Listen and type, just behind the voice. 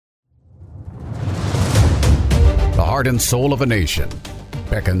heart and soul of a nation,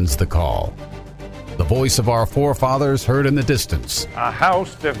 beckons the call. The voice of our forefathers heard in the distance. A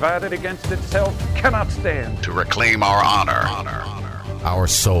house divided against itself cannot stand. To reclaim our honor, our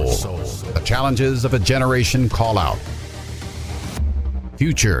soul. The challenges of a generation call out.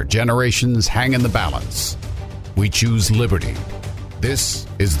 Future generations hang in the balance. We choose liberty. This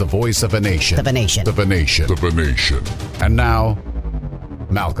is the voice of a nation. Of a nation. Of a nation. Of a nation. And now,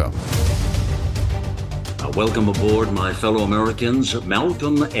 Malcolm. Welcome aboard, my fellow Americans.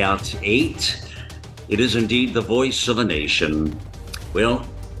 Malcolm at 8. It is indeed the voice of a nation. Well,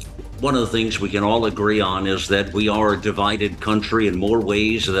 one of the things we can all agree on is that we are a divided country in more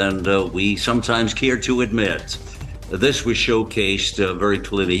ways than we sometimes care to admit. This was showcased very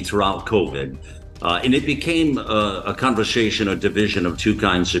clearly throughout COVID. And it became a conversation, a division of two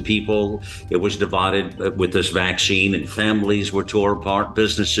kinds of people. It was divided with this vaccine, and families were torn apart,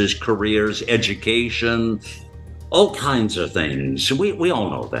 businesses, careers, education, all kinds of things. We all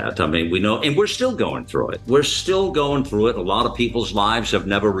know that. I mean, we know, and we're still going through it. We're still going through it. A lot of people's lives have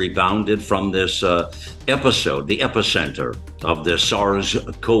never rebounded from this episode, the epicenter of the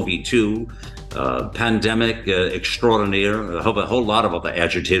SARS-CoV-2 pandemic extraordinaire. I have a whole lot of other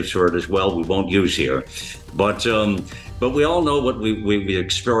adjectives for it as well we won't use here. But we all know what we've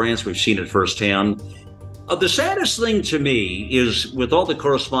experienced. We've seen it firsthand. The saddest thing to me is, with all the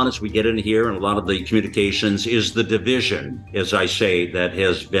correspondence we get in here and a lot of the communications, is the division, as I say, that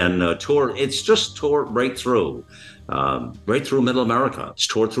has been tore. It's just tore right through middle America. It's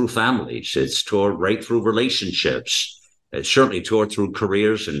tore through families. It's tore right through relationships. It's certainly tore through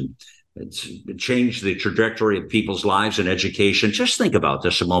careers, and it's changed the trajectory of people's lives and education. Just think about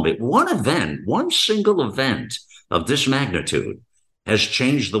this a moment. One single event of this magnitude has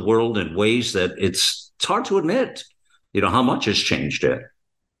changed the world in ways that it's hard to admit, how much has changed it.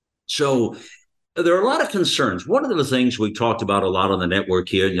 So there are a lot of concerns. One of the things we talked about a lot on the network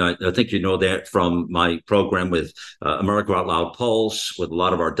here, I think you know that from my program with America Out Loud Pulse, with a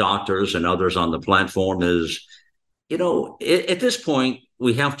lot of our doctors and others on the platform, is, at this point,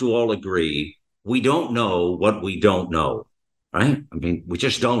 we have to all agree we don't know what we don't know, right? I mean, we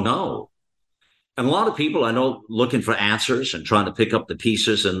just don't know. And a lot of people I know looking for answers and trying to pick up the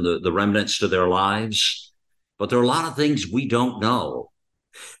pieces and the remnants to their lives. But there are a lot of things we don't know.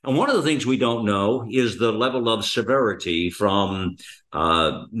 And one of the things we don't know is the level of severity from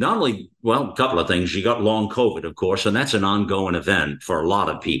not only, a couple of things. You got long COVID, of course, and that's an ongoing event for a lot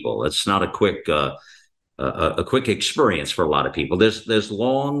of people. It's not a quick experience for a lot of people. There's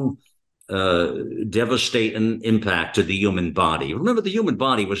long, devastating impact to the human body. Remember, the human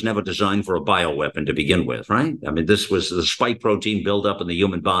body was never designed for a bioweapon to begin with, right? I mean, this was the spike protein buildup in the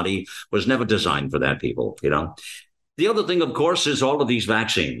human body was never designed for that, people, The other thing, of course, is all of these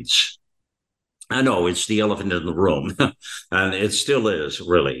vaccines. I know it's the elephant in the room, and it still is,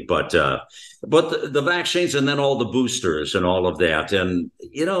 really. But the vaccines, and then all the boosters and all of that. And,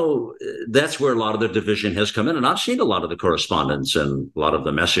 that's where a lot of the division has come in. And I've seen a lot of the correspondence and a lot of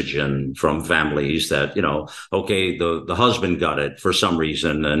the messaging from families that, okay, the husband got it for some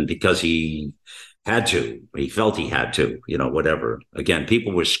reason, and because he felt he had to, whatever. Again,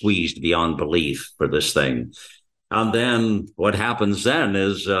 people were squeezed beyond belief for this thing. And then what happens then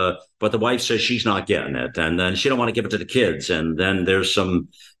is, but the wife says she's not getting it, and then she don't want to give it to the kids. And then there's some,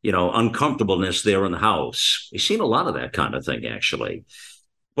 uncomfortableness there in the house. We've seen a lot of that kind of thing, actually.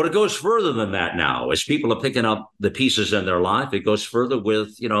 But it goes further than that now. As people are picking up the pieces in their life, it goes further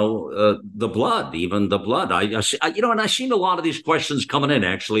with, the blood, even the blood. And I've seen a lot of these questions coming in,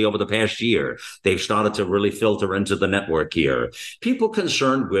 actually, over the past year. They've started to really filter into the network here. People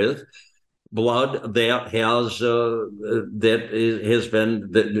concerned with blood that has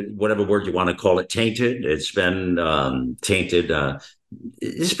been, whatever word you want to call it, tainted. It's been tainted.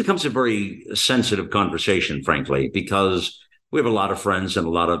 This becomes a very sensitive conversation, frankly, because we have a lot of friends and a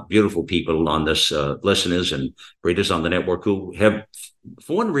lot of beautiful people on this, listeners and readers on the network, who have,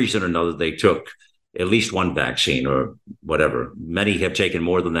 for one reason or another, they took at least one vaccine or whatever. Many have taken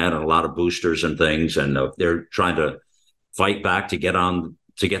more than that, and a lot of boosters and things, and they're trying to fight back to get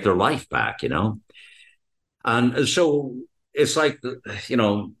their life back, And so it's like,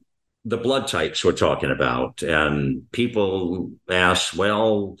 the blood types we're talking about. And people ask,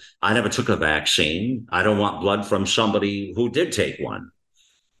 well, I never took a vaccine. I don't want blood from somebody who did take one.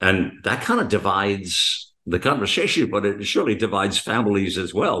 And that kind of divides the conversation, but it surely divides families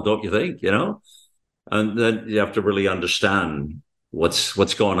as well, don't you think? And then you have to really understand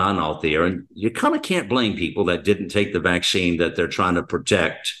what's going on out there. And you kind of can't blame people that didn't take the vaccine that they're trying to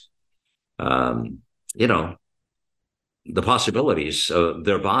protect. the possibilities of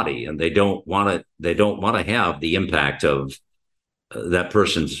their body, and they don't want to. They don't want to have the impact of that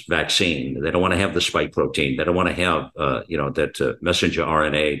person's vaccine. They don't want to have the spike protein. They don't want to have, that messenger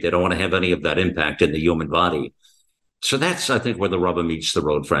RNA. They don't want to have any of that impact in the human body. So that's, I think, where the rubber meets the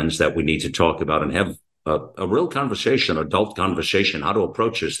road, friends, that we need to talk about and have a real conversation, adult conversation, how to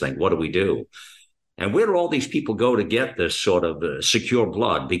approach this thing. What do we do? And where do all these people go to get this sort of secure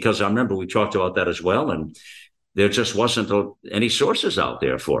blood? Because I remember we talked about that as well. And there just wasn't any sources out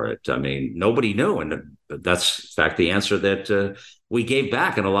there for it. I mean, nobody knew. And that's, in fact, the answer that we gave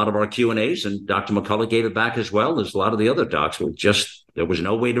back in a lot of our Q&As. And Dr. McCullough gave it back as well as a lot of the other docs. There was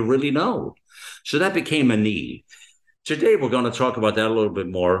no way to really know. So that became a need. Today, we're going to talk about that a little bit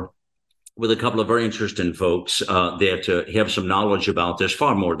more with a couple of very interesting folks that have some knowledge about this,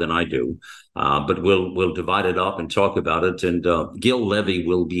 far more than I do. But we'll divide it up and talk about it. And Gil Levy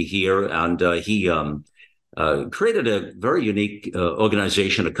will be here, and he created a very unique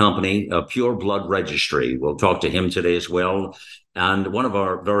organization, a company, a Pure Blood Registry. We'll talk to him today as well. And one of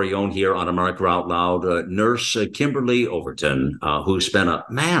our very own here on America Out Loud, Nurse Kimberly Overton, who's been a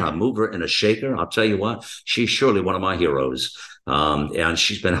mover and a shaker. I'll tell you what, she's surely one of my heroes. And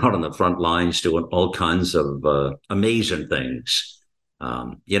she's been out on the front lines doing all kinds of amazing things.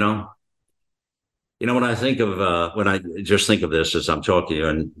 When I think of when I just think of this as I'm talking to you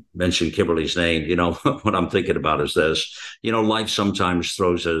and mention Kimberly's name, what I'm thinking about is this. Life sometimes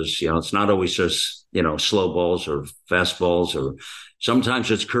throws us, it's not always just, slow balls or fast balls, or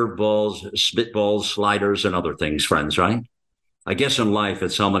sometimes it's curve balls, spitballs, sliders, and other things, friends, right? I guess in life,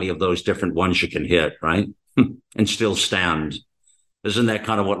 it's how many of those different ones you can hit, right? And still stand. Isn't that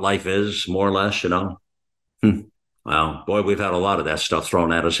kind of what life is, more or less, Well, boy, we've had a lot of that stuff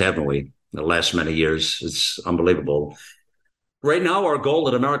thrown at us, haven't we? The last many years. It's unbelievable. Right now, our goal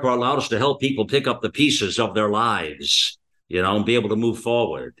at America Out Loud is to help people pick up the pieces of their lives, and be able to move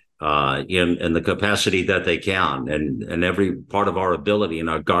forward in the capacity that they can, and every part of our ability and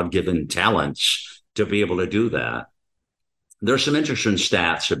our God-given talents to be able to do that. There's some interesting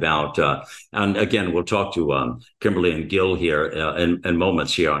stats about, and again, we'll talk to Kimberly and Gil here in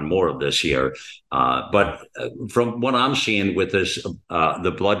moments here on more of this here. But from what I'm seeing with this,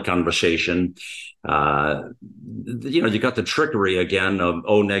 the blood conversation, you got the trickery again of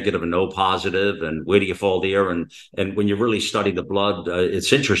O negative and O positive, and where do you fall there? And when you really study the blood,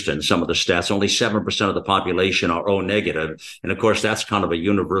 it's interesting. Some of the stats, only 7% of the population are O negative. And of course, that's kind of a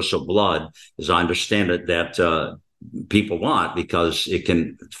universal blood, as I understand it, that people want, because it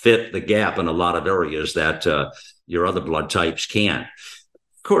can fit the gap in a lot of areas that your other blood types can't.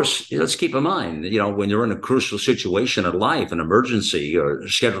 Of course, let's keep in mind, when you're in a crucial situation in life, an emergency or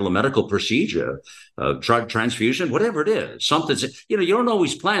schedule a medical procedure, transfusion, whatever it is, something's, you don't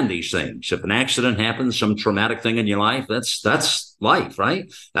always plan these things. If an accident happens, some traumatic thing in your life, that's life,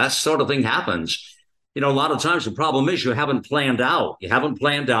 right? That sort of thing happens. A lot of times the problem is you haven't planned out. You haven't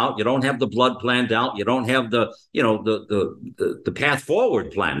planned out. You don't have the blood planned out. You don't have the path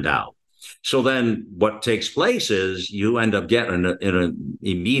forward planned out. So then what takes place is you end up getting an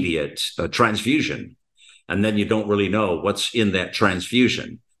immediate transfusion, and then you don't really know what's in that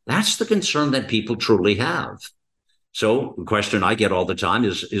transfusion. That's the concern that people truly have. So the question I get all the time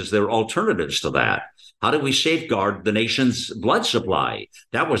is there alternatives to that? How do we safeguard the nation's blood supply?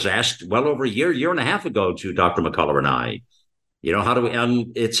 That was asked well over a year and a half ago to Dr. McCullough and I. How do we?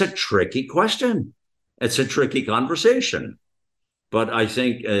 And it's a tricky question. It's a tricky conversation. But I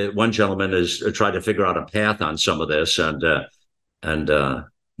think one gentleman has tried to figure out a path on some of this, and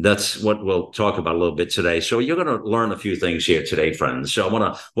that's what we'll talk about a little bit today. So you're going to learn a few things here today, friends. So I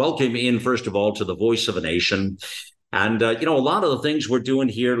want to welcome you in, first of all, to the Voice of a Nation. And, a lot of the things we're doing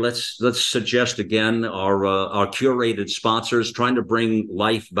here, let's suggest again, our curated sponsors trying to bring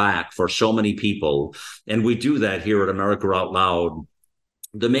life back for so many people. And we do that here at America Out Loud.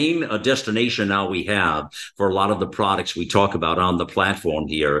 The main destination now we have for a lot of the products we talk about on the platform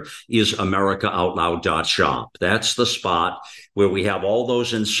here is AmericaOutloud.shop. That's the spot where we have all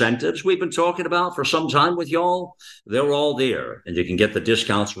those incentives we've been talking about for some time with y'all. They're all there, and you can get the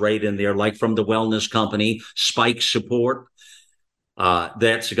discounts right in there, like from the wellness company, Spike Support.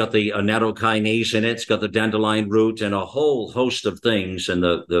 That's got the nattokinase in it. It's got the dandelion root and a whole host of things, and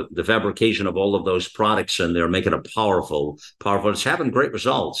the fabrication of all of those products in there, making it powerful. It's having great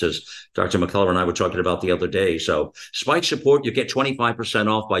results, as Dr. McCullough and I were talking about the other day. So Spike Support, you get 25%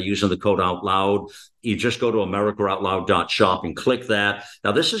 off by using the code OUTLOUD. You just go to AmericaOutloud.shop and click that.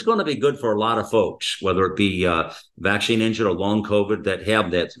 Now, this is going to be good for a lot of folks, whether it be vaccine injured or long COVID that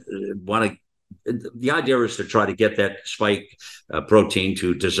have that, want to the idea is to try to get that spike protein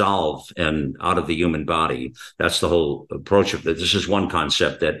to dissolve and out of the human body. That's the whole approach of it. This is one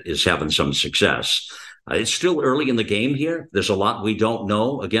concept that is having some success. It's still early in the game here. There's a lot we don't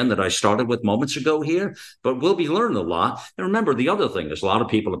know, again, that I started with moments ago here, but we'll be learning a lot. And remember, the other thing is a lot of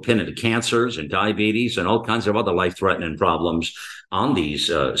people are pinning to cancers and diabetes and all kinds of other life-threatening problems on these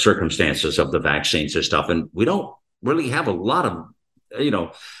circumstances of the vaccines and stuff. And we don't really have a lot of,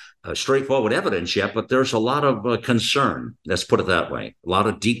 straightforward evidence yet, but there's a lot of concern. Let's put it that way. A lot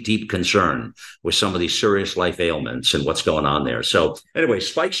of deep, deep concern with some of these serious life ailments and what's going on there. So anyway,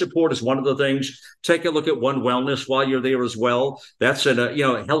 spike support is one of the things. Take a look at One Wellness while you're there as well. That's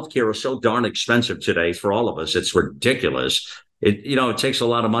healthcare is so darn expensive today for all of us. It's ridiculous. It takes a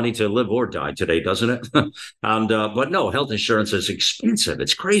lot of money to live or die today, doesn't it? But no, health insurance is expensive.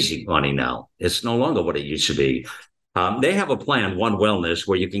 It's crazy money now. It's no longer what it used to be. They have a plan, One Wellness,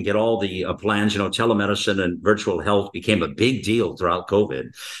 where you can get all the plans. Telemedicine and virtual health became a big deal throughout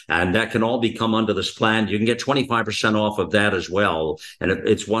COVID, and that can all become under this plan. You can get 25% off of that as well, and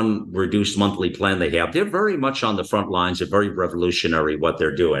it's one reduced monthly plan they have. They're very much on the front lines. They're very revolutionary what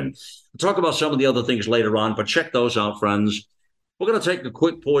they're doing. We'll talk about some of the other things later on, but check those out, friends. We're going to take a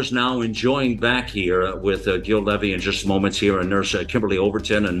quick pause now, enjoying back here with Gil Levy in just moments here, and Nurse Kimberly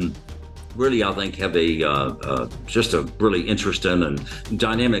Overton, and really, I think, have just a really interesting and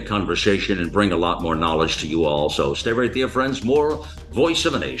dynamic conversation and bring a lot more knowledge to you all. So stay right there, friends. More Voice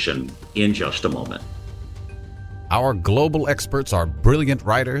of a Nation in just a moment. Our global experts are brilliant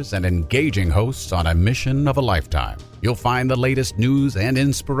writers and engaging hosts on a mission of a lifetime. You'll find the latest news and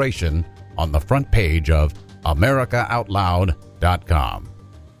inspiration on the front page of AmericaOutloud.com.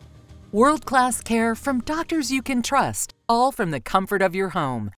 World-class care from doctors you can trust, all from the comfort of your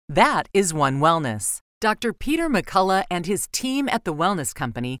home. That is One Wellness. Dr. Peter McCullough and his team at The Wellness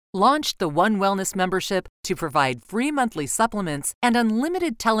Company launched the One Wellness membership to provide free monthly supplements and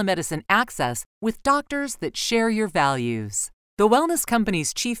unlimited telemedicine access with doctors that share your values. The Wellness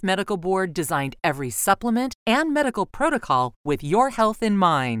Company's Chief Medical Board designed every supplement and medical protocol with your health in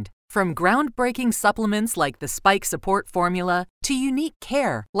mind. From groundbreaking supplements like the Spike Support Formula to unique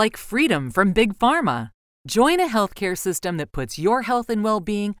care like Freedom from Big Pharma. Join a healthcare system that puts your health and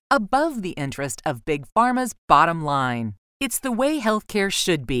well-being above the interest of Big Pharma's bottom line. It's the way healthcare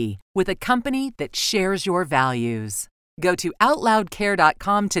should be, with a company that shares your values. Go to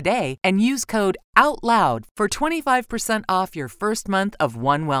OutLoudCare.com today and use code OUTLOUD for 25% off your first month of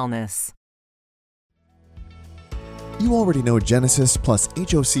One Wellness. You already know Genesis plus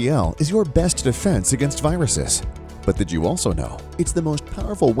HOCl is your best defense against viruses. But did you also know it's the most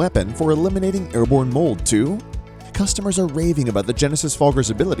powerful weapon for eliminating airborne mold too? Customers are raving about the Genesis Fogger's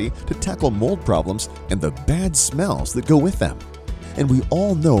ability to tackle mold problems and the bad smells that go with them. And we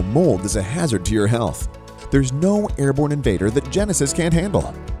all know mold is a hazard to your health. There's no airborne invader that Genesis can't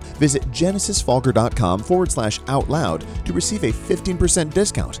handle. Visit genesisfogger.com/outloud to receive a 15%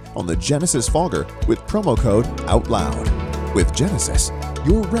 discount on the Genesis Fogger with promo code OUTLOUD. With Genesis,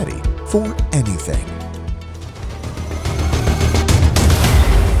 you're ready for anything.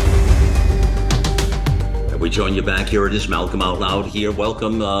 We join you back here. It is Malcolm Out Loud here.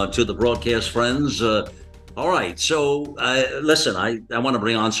 Welcome to the broadcast, friends. All right. So listen, I want to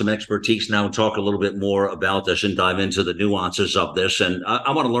bring on some expertise now and talk a little bit more about this and dive into the nuances of this. And I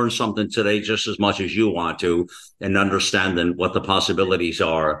want to learn something today just as much as you want to, and understanding what the possibilities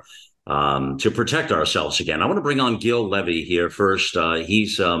are to protect ourselves again. I want to bring on Gil Levy here first.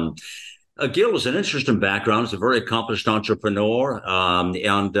 Gil is an interesting background. He's a very accomplished entrepreneur,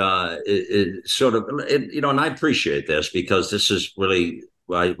 and I appreciate this because this is really,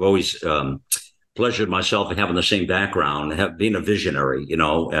 I've always pleasured myself in having the same background, being a visionary,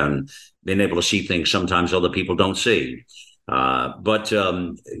 and being able to see things sometimes other people don't see. But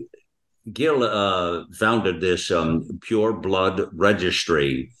Gil founded this Pure Blood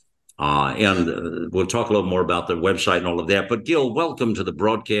Registry. And we'll talk a little more about the website and all of that. But Gil, welcome to the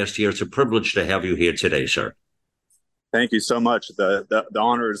broadcast here. It's a privilege to have you here today, sir. Thank you so much. The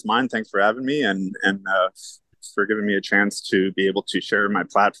honor is mine. Thanks for having me and for giving me a chance to be able to share my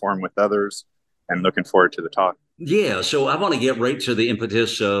platform with others, and looking forward to the talk. Yeah, so I want to get right to the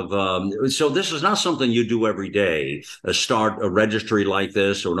impetus of, so this is not something you do every day, start a registry like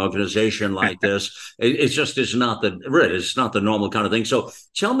this or an organization like this. It's not the normal kind of thing. So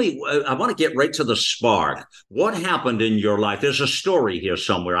tell me, I want to get right to the spark. What happened in your life? There's a story here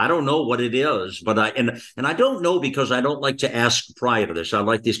somewhere. I don't know what it is, but I don't know because I don't like to ask prior to this. I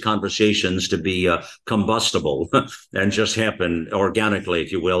like these conversations to be combustible and just happen organically,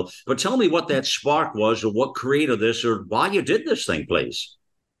 if you will. But tell me what that spark was or what created this or why you did this thing, please.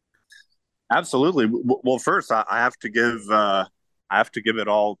 Absolutely. Well, first, I have to give it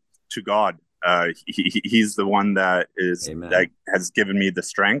all to God. He's the one that Amen. has given me the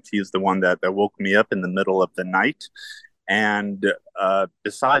strength. He's the one that woke me up in the middle of the night. And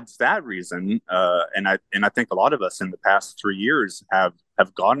besides that reason, and I think a lot of us in the past 3 years have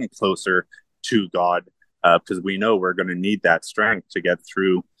gotten closer to God, because we know we're going to need that strength to get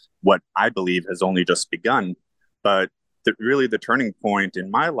through what I believe has only just begun. But really the turning point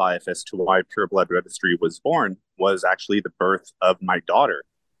in my life as to why Pure Blood Registry was born was actually the birth of my daughter.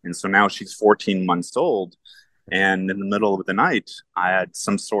 And so now she's 14 months old. And in the middle of the night, I had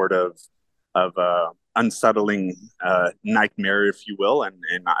some sort of unsettling nightmare, if you will. And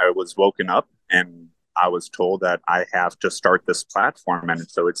I was woken up and I was told that I have to start this platform. And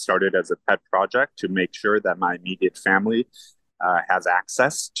so it started as a pet project to make sure that my immediate family has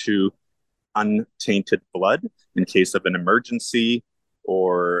access to untainted blood in case of an emergency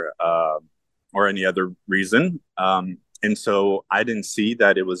or any other reason. And so I didn't see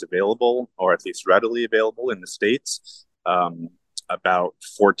that it was available, or at least readily available in the States, about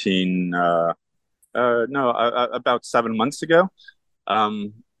 14, no, about 7 months ago.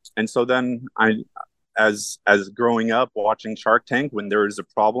 And so then as growing up watching Shark Tank, when there is a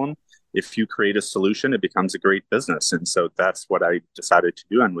problem, if you create a solution, it becomes a great business. And so that's what I decided to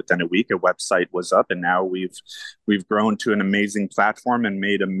do. And within a week, a website was up, and now we've grown to an amazing platform and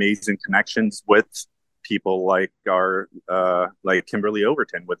made amazing connections with people like like Kimberly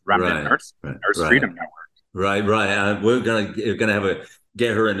Overton with Remnant Nurse Freedom Network. Right. We're gonna have a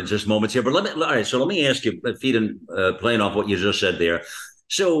get her in just moments here, but all right. So let me ask you, playing off what you just said there.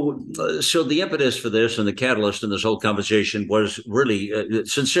 So the impetus for this and the catalyst in this whole conversation was really,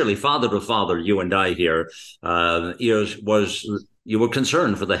 sincerely, father to father, you and I here, was you were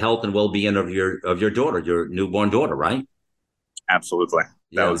concerned for the health and well-being of your daughter, your newborn daughter, right? Absolutely.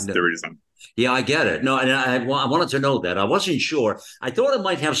 That was the reason. Yeah, I get it. No, and I wanted to know that. I wasn't sure. I thought it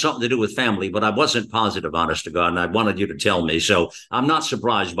might have something to do with family, but I wasn't positive, honest to God, and I wanted you to tell me. So I'm not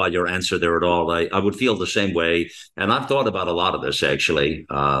surprised by your answer there at all. I would feel the same way, and I've thought about a lot of this, actually,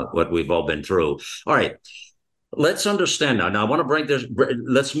 what we've all been through. All right. Let's understand now. Now, I want to bring this.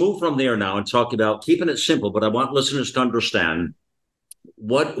 Let's move from there now and talk about keeping it simple, but I want listeners to understand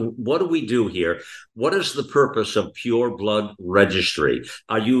what do we do here? What is the purpose of Pure Blood Registry?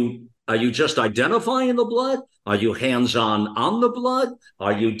 Are you just identifying the blood? Are you hands-on the blood?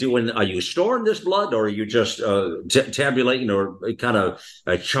 Are you storing this blood, or are you just tabulating or kind of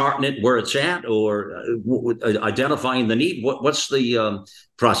charting it where it's at, or identifying the need? What's the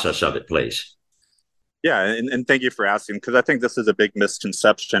process of it, please? Yeah, and thank you for asking, because I think this is a big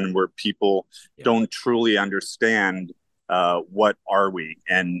misconception where people don't truly understand what are we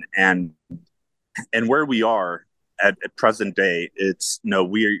and where we are at present day. It's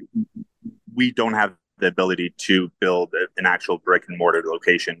we don't have the ability to build an actual brick and mortar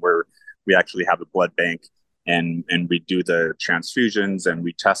location where we actually have a blood bank and we do the transfusions and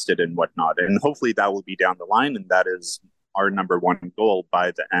we test it and whatnot. And hopefully that will be down the line, and that is our number one goal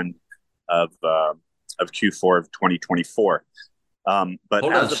by the end of Q4 of 2024. But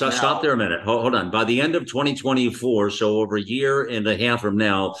hold on, stop there a minute. Hold on. By the end of 2024, so over a year and a half from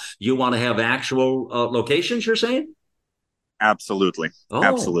now, you want to have actual locations, you're saying? Absolutely.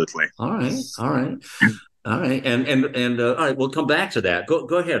 Absolutely. All right. And all right, we'll come back to that. Go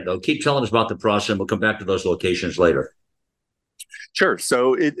ahead, though. Keep telling us about the process, and we'll come back to those locations later. Sure.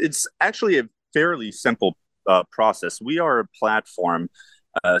 So it's actually a fairly simple process. We are a platform,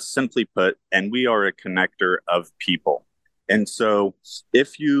 simply put, and we are a connector of people. And so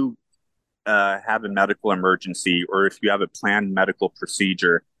if you have a medical emergency, or if you have a planned medical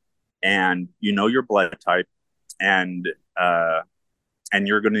procedure and you know your blood type, and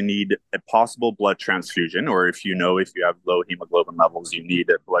you're going to need a possible blood transfusion, or if you have low hemoglobin levels, you need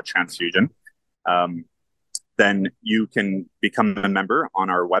a blood transfusion, then you can become a member on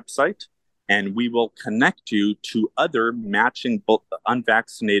our website, and we will connect you to other matching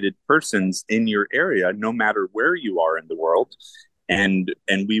unvaccinated persons in your area, no matter where you are in the world. And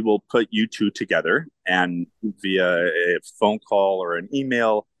we will put you two together, and via a phone call or an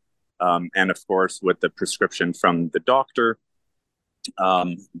email, and of course with the prescription from the doctor,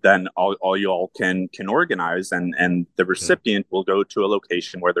 then all you all can organize, and the recipient will go to a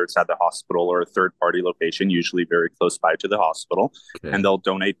location, whether it's at the hospital or a third-party location, usually very close by to the hospital, and they'll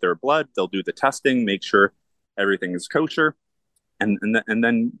donate their blood, they'll do the testing, make sure everything is kosher, and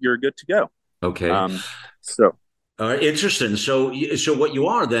then you're good to go. Okay. So interesting. So what you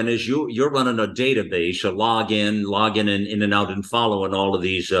are then is you're running a database, a logging in and out, and following all of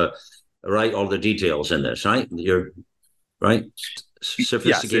these, right? All the details in this, right? You're right.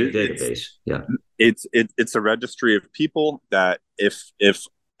 sophisticated database. Yeah. It's a registry of people that if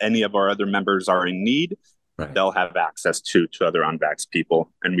any of our other members are in need, right, they'll have access to other unvaxxed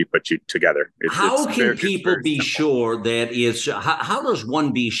people, and we put you together. How can people be sure that it's? How does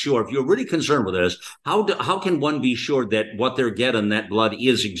one be sure, if you're really concerned with this? How can one be sure that what they're getting, that blood,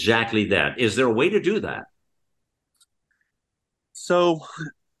 is exactly that? Is there a way to do that? So,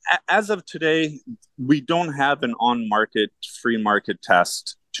 as of today, we don't have an on-market, free market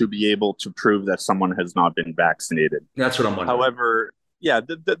test to be able to prove that someone has not been vaccinated. That's what I'm wondering. However, yeah,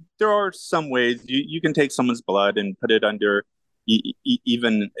 there are some ways you can take someone's blood and put it under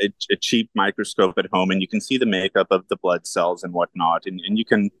even a cheap microscope at home, and you can see the makeup of the blood cells and whatnot, and you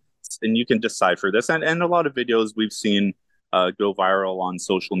can decipher this. And a lot of videos we've seen go viral on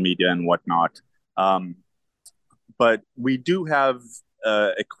social media and whatnot. But we do have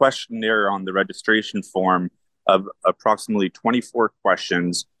a questionnaire on the registration form of approximately 24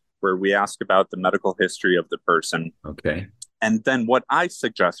 questions where we ask about the medical history of the person. Okay. And then what I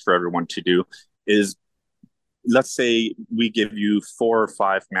suggest for everyone to do is, let's say we give you 4 or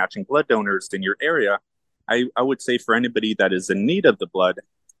 5 matching blood donors in your area. I would say for anybody that is in need of the blood,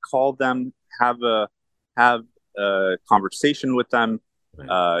 call them, have a conversation with them.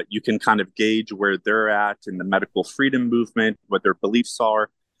 Right. You can kind of gauge where they're at in the medical freedom movement, what their beliefs are.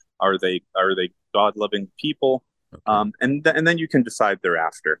 Are they God-loving people? Okay. And then you can decide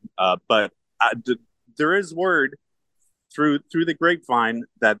thereafter. But there is word through the grapevine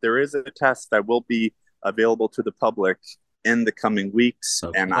that there is a test that will be available to the public in the coming weeks,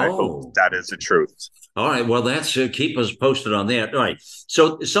 and I hope that is the truth. All right, well, that's keep us posted on that. All right,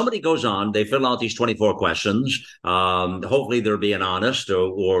 so somebody goes on, they fill out these 24 questions. Hopefully they're being honest,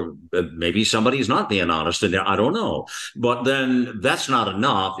 or maybe somebody's not being honest, and I don't know. But then that's not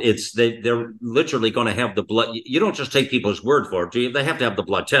enough. They're literally going to have the blood. You don't just take people's word for it, do you? They have to have the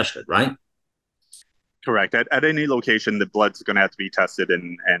blood tested, right? Correct. At any location, the blood's going to have to be tested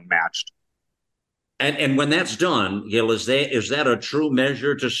and matched. And when that's done, Gil, is that a true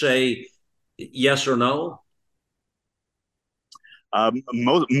measure to say yes or no?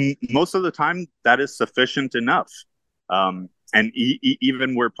 Most of the time, that is sufficient enough. And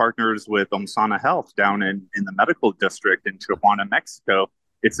even we're partners with Omsana Health down in the medical district in Tijuana, Mexico.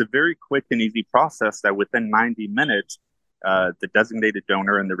 It's a very quick and easy process that within 90 minutes, the designated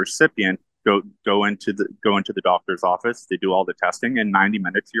donor and the recipient go into the doctor's office. They do all the testing, and 90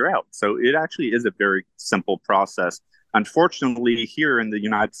 minutes you're out. So it actually is a very simple process. Unfortunately, here in the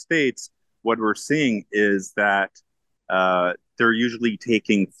United States, what we're seeing is that they're usually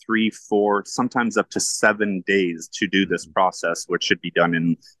taking 3, 4, sometimes up to 7 days to do this process, which should be done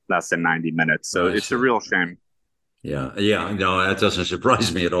in less than 90 minutes. So it's a real shame. Yeah, no, that doesn't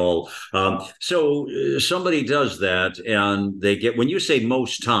surprise me at all. So somebody does that, and they get, when you say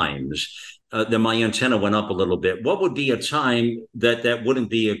most times, then my antenna went up a little bit. What would be a time that wouldn't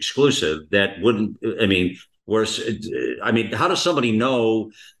be exclusive? That wouldn't, how does somebody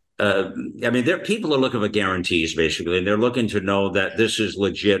know? People are looking for guarantees, basically, and they're looking to know that this is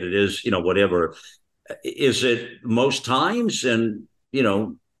legit. It is, whatever. Is it most times, and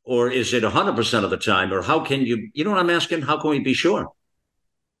or is it 100% of the time? Or how can you know what I'm asking? How can we be sure?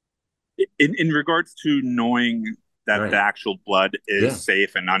 In regards to knowing that the actual blood is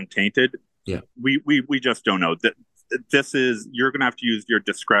safe and untainted, we just don't know. This is, you're going to have to use your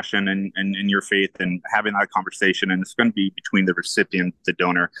discretion and your faith in having that conversation, and it's going to be between the recipient, the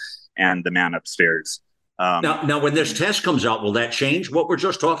donor, and the man upstairs. Now, when this test comes out, will that change what we're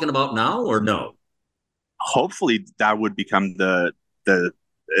just talking about now, or no? Hopefully, that would become the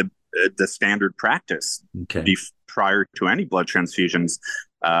standard practice prior to any blood transfusions,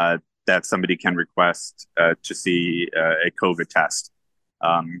 that somebody can request to see a COVID test.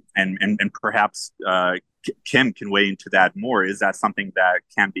 And perhaps Kim can weigh into that more. Is that something that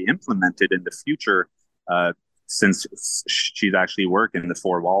can be implemented in the future, since she's actually worked in the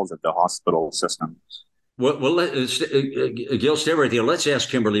 4 walls of the hospital system? Well, Gil, stay right there. Let's ask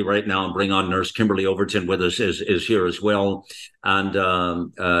Kimberly right now and bring on Nurse Kimberly Overton with us, is here as well. And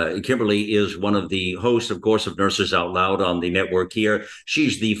Kimberly is one of the hosts, of course, of Nurses Out Loud on the network here.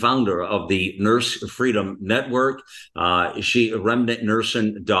 She's the founder of the Nurse Freedom Network.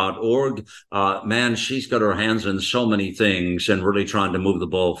 remnantnursing.org. Man, she's got her hands in so many things and really trying to move the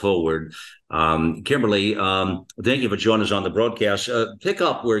ball forward. Kimberly, thank you for joining us on the broadcast. Pick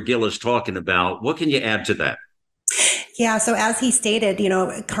up where Gil is talking about. What can you add to that? Yeah, so as he stated,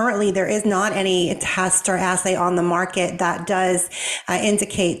 currently there is not any test or assay on the market that does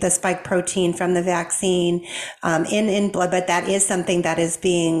indicate the spike protein from the vaccine in blood, but that is something that is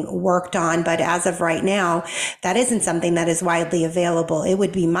being worked on. But as of right now, that isn't something that is widely available. It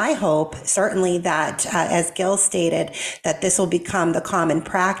would be my hope, certainly, that as Gil stated, that this will become the common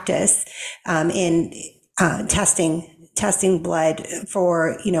practice in testing blood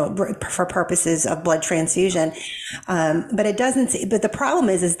for purposes of blood transfusion. But it doesn't, but the problem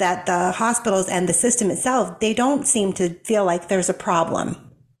is that the hospitals and the system itself, they don't seem to feel like there's a problem.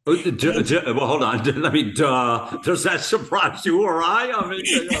 Well, hold on. Does that surprise you or I?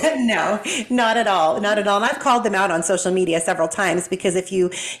 No, not at all. Not at all. And I've called them out on social media several times because if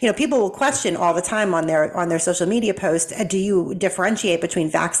people will question all the time on their social media posts, do you differentiate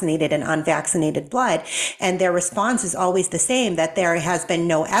between vaccinated and unvaccinated blood? And their response is always the same, that there has been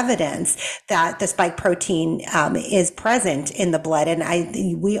no evidence that the spike protein is present in the blood.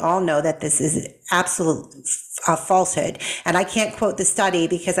 And we all know that this is absolute falsehood. And I can't quote the study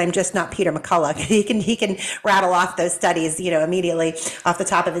because I'm just not Peter McCullough. He can rattle off those studies, immediately off the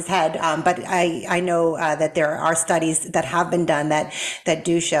top of his head. But I know that there are studies that have been done that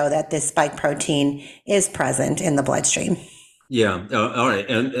do show that this spike protein is present in the bloodstream. Yeah. All right.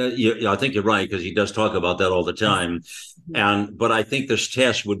 And I think you're right, because he does talk about that all the time. But I think this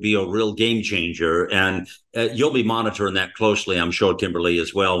test would be a real game changer. And you'll be monitoring that closely, I'm sure, Kimberly,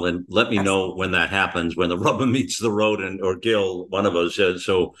 as well. And let me know when that happens, when the rubber meets the road, or Gil, one of us,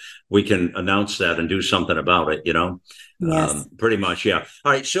 so we can announce that and do something about it, Yes. Pretty much. Yeah.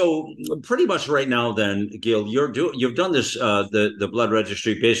 All right. So pretty much right now then, Gil, you've done this, the blood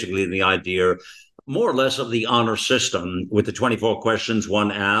registry, basically the idea more or less of the honor system with the 24 questions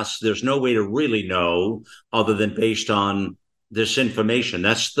one asks. There's no way to really know other than based on this information.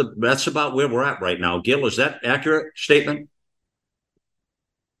 That's about where we're at right now. Gil, is that accurate statement?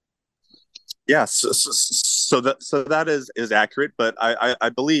 Yes. So that is accurate, but I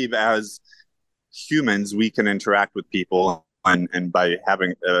believe as humans, we can interact with people, and by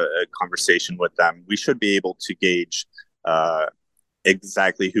having a conversation with them, we should be able to gauge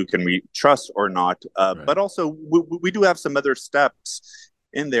exactly who can we trust or not. Right. But also, we do have some other steps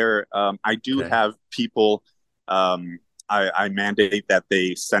in there. I do have people, I mandate that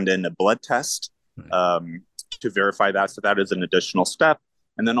they send in a blood test to verify that. So that is an additional step.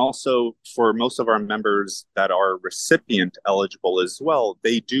 And then also for most of our members that are recipient eligible as well,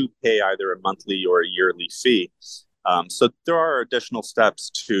 they do pay either a monthly or a yearly fee. So there are additional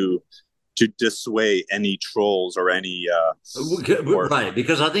steps to dissuade any trolls or any right,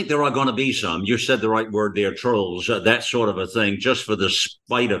 because I think there are going to be some. You said the right word there, trolls, that sort of a thing, just for the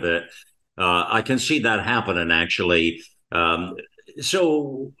spite of it. I can see that happening, actually.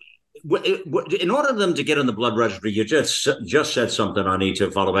 So in order for them to get in the blood registry, you just said something I need to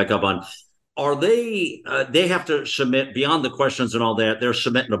follow back up on. Are they have to submit, beyond the questions and all that, they're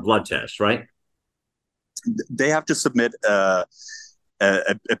submitting a blood test, right? They have to submit a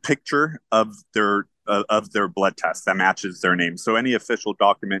picture of their blood test that matches their name. So any official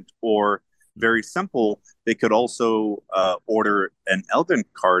document, or very simple, they could also order an Eldon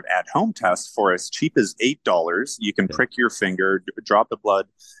card at home test for as cheap as $8. You can prick your finger, drop the blood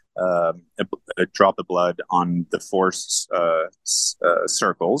on the four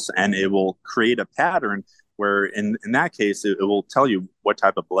circles, and it will create a pattern where in that case, it will tell you what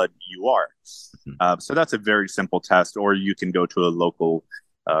type of blood you are. So that's a very simple test, or you can go to a local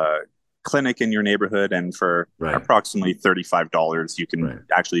clinic in your neighborhood, and for approximately $35, you can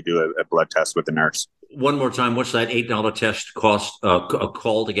actually do a blood test with a nurse. One more time, what's that $8 test cost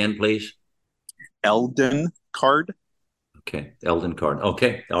called again, please? Eldon card. Okay, Eldon card.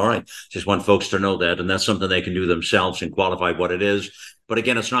 Okay, all right. Just want folks to know that, and that's something they can do themselves and qualify what it is. But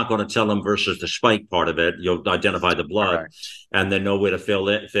again, it's not going to tell them versus the spike part of it. You'll identify the blood and then know where to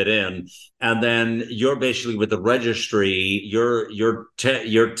fit in. And then you're basically with the registry, you're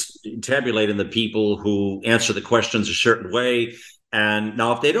tabulating the people who answer the questions a certain way. And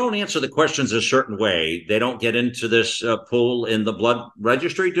now if they don't answer the questions a certain way, they don't get into this pool in the blood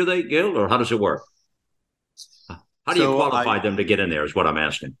registry, do they, Gil? Or how does it work? How do you qualify them to get in there is what I'm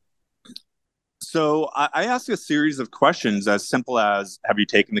asking. So I ask a series of questions as simple as, have you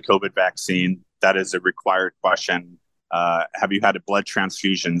taken the COVID vaccine? That is a required question. Have you had a blood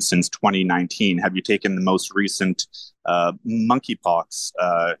transfusion since 2019? Have you taken the most recent monkeypox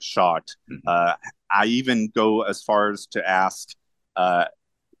shot? I even go as far as to ask,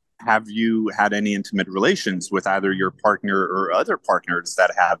 have you had any intimate relations with either your partner or other partners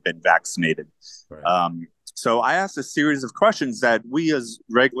that have been vaccinated? So I asked a series of questions that we as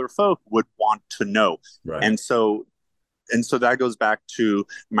regular folk would want to know. And so and so that goes back to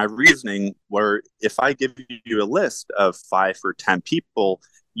my reasoning, where if I give you a list of 5 or 10 people,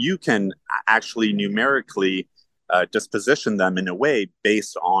 you can actually numerically disposition them in a way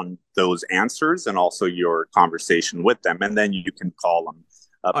based on those answers and also your conversation with them, and then you can call them.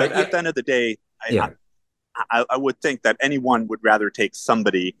 But at the end of the day, I would think that anyone would rather take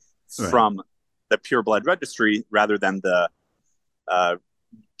somebody from the pure blood registry rather than the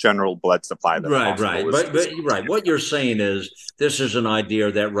general blood supply. Right. What you're saying is this is an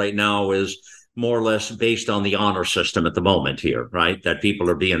idea that right now is more or less based on the honor system at the moment here, right? That people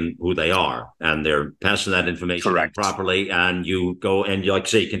are being who they are and they're passing that information properly. And you go and, like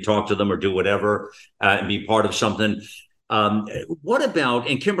say, you can talk to them or do whatever and be part of something. What about,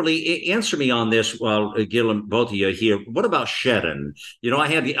 and Kimberly, answer me on this while Gil and both of you here. What about shedding? You know, I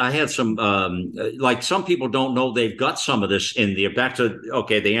had some, like some people don't know they've got some of this in there. Back to,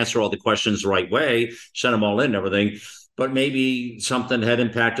 okay, they answer all the questions the right way, send them all in and everything. But maybe something had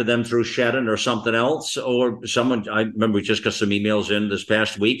impacted them through shedding or something else. Or someone, I remember we just got some emails in this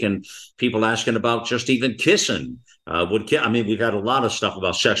past week and people asking about just even kissing. I mean, we've had a lot of stuff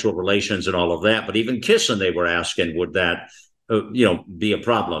about sexual relations and all of that, but even kissing, they were asking, would that, be a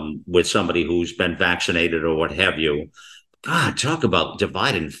problem with somebody who's been vaccinated or what have you? God, talk about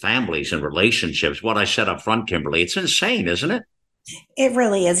dividing families and relationships. What I said up front, Kimberly, it's insane, isn't it? It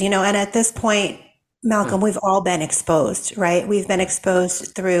really is, and at this point, Malcolm, we've all been exposed, right? We've been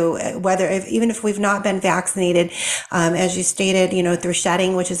exposed through even if we've not been vaccinated, as you stated, through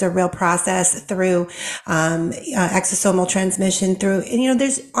shedding, which is a real process, through exosomal transmission, through,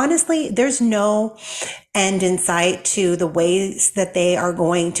 there's no end in sight to the ways that they are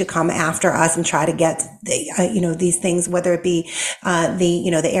going to come after us and try to get these things, whether it be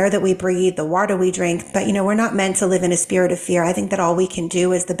the air that we breathe, the water we drink. But we're not meant to live in a spirit of fear. I think that all we can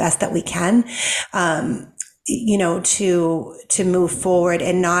do is the best that we can, to move forward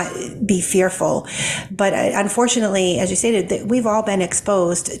and not be fearful. But unfortunately, as you stated, we've all been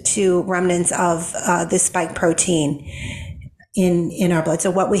exposed to remnants of this spike protein in our blood. So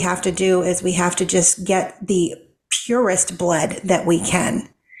what we have to do is we have to just get the purest blood that we can.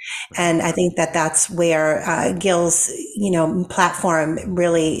 And I think that that's where Gil's, platform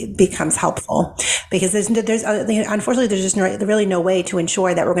really becomes helpful, because there's unfortunately there's just really no way to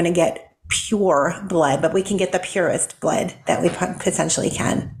ensure that we're going to get pure blood, but we can get the purest blood that we potentially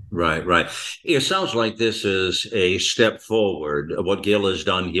can. Right. It sounds like this is a step forward. What Gil has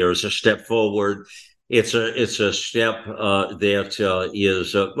done here is a step forward. It's a step that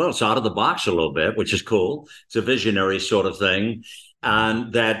is, it's out of the box a little bit, which is cool. It's a visionary sort of thing.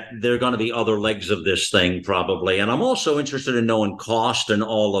 And that there are going to be other legs of this thing probably. And I'm also interested in knowing cost and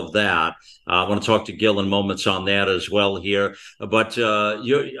all of that. I want to talk to Gil in moments on that as well here. But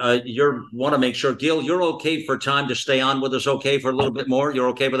you want to make sure, Gil, you're okay for time to stay on with us, okay, for a little bit more? You're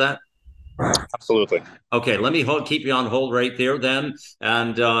okay with that? Absolutely. Okay, let me keep you on hold right there then.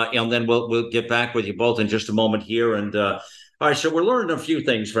 And then we'll get back with you both in just a moment here. And all right, so we're learning a few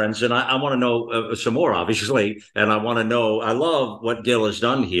things, friends, and I want to know some more, obviously. And I want to know, I love what Gil has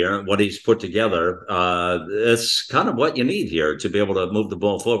done here, what he's put together. It's kind of what you need here to be able to move the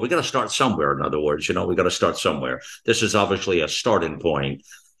ball forward. We got to start somewhere, in other words, we got to start somewhere. This is obviously a starting point.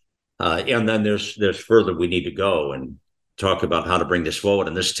 And then there's further we need to go and talk about how to bring this forward.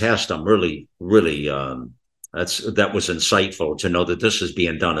 And this test, I'm really, that was insightful to know that this is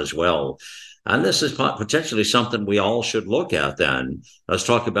being done as well. And this is potentially something we all should look at then. Let's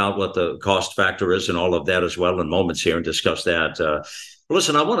talk about what the cost factor is and all of that as well in moments here and discuss that.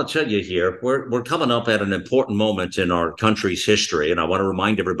 Listen, I want to tell you here, we're coming up at an important moment in our country's history. And I want to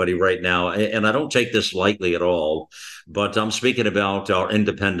remind everybody right now, and I don't take this lightly at all, but I'm speaking about our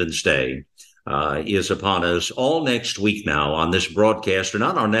Independence Day is upon us all next week now on this broadcast and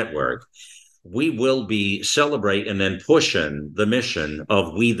on our network. We will be celebrating and pushing the mission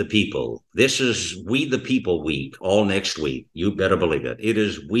of We the People. This is We the People Week all next week. You better believe it. It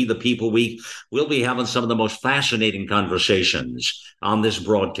is We the People Week. We'll be having some of the most fascinating conversations on this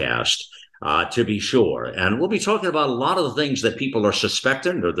broadcast, to be sure. And we'll be talking about a lot of the things that people are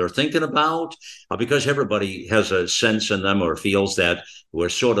suspecting or they're thinking about, because everybody has a sense in them or feels that we're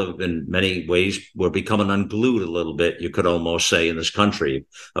sort of, in many ways, we're becoming unglued a little bit, you could almost say, in this country.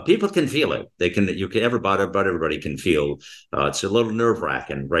 People can feel it. Everybody can feel it's a little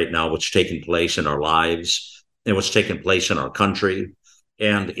nerve-wracking right now what's taking place in our lives and what's taking place in our country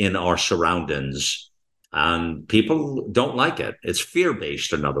and in our surroundings. And people don't like it. It's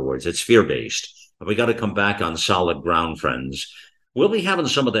fear-based, in other words. It's fear-based. We got to come back on solid ground, friends. We'll be having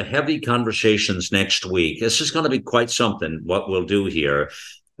some of the heavy conversations next week. This is going to be quite something, what we'll do here.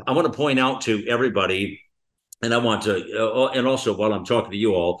 I want to point out to everybody And I want to, and also while I'm talking to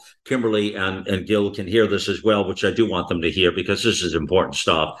you all, Kimberly and Gil can hear this as well, which I do want them to hear because this is important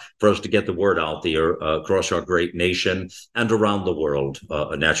stuff for us to get the word out there across our great nation and around the world,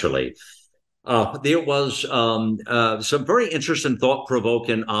 naturally. There was some very interesting,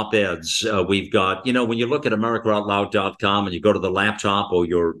 thought-provoking op-eds we've got. You know, when you look at AmericaOutloud.com and you go to the laptop or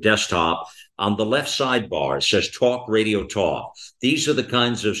your desktop, on the left sidebar, it says Talk Radio Talk. These are the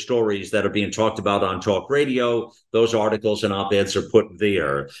kinds of stories that are being talked about on talk radio. Those articles and op-eds are put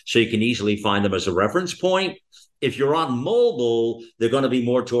there, so you can easily find them as a reference point. If you're on mobile, they're going to be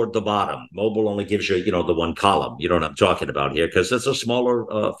more toward the bottom. Mobile only gives you, the one column. You know what I'm talking about here, because it's a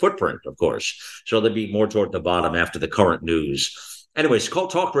smaller footprint, of course. So they'd be more toward the bottom after the current news. Anyway, it's called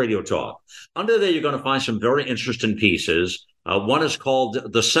Talk Radio Talk. Under there, you're going to find some very interesting pieces. One is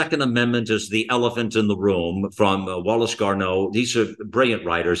called The Second Amendment is the Elephant in the Room from Wallace Garneau. These are brilliant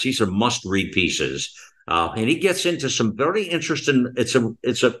writers. These are must-read pieces. And he gets into some very interesting,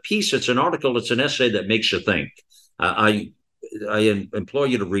 it's a piece, it's an article, it's an essay that makes you think. I implore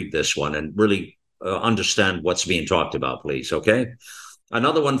you to read this one and really understand what's being talked about, please, okay?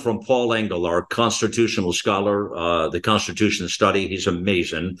 Another one from Paul Engel, our constitutional scholar, the Constitution Study. He's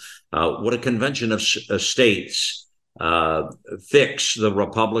amazing. Would a convention of states fix the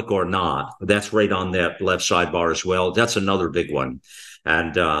republic or not? That's right on that left sidebar as well. That's another big one.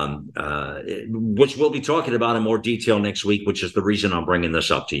 And which we'll be talking about in more detail next week, which is the reason I'm bringing this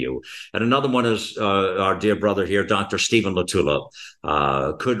up to you. And another one is our dear brother here, Dr. Stephen Latula.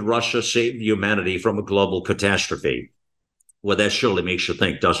 Could Russia save humanity from a global catastrophe? Well, that surely makes you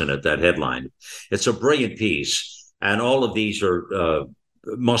think, doesn't it, that headline? It's a brilliant piece. And all of these are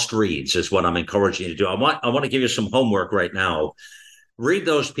must reads is what I'm encouraging you to do. I want to give you some homework right now. Read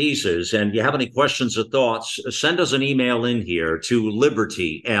those pieces, and if you have any questions or thoughts, send us an email in here to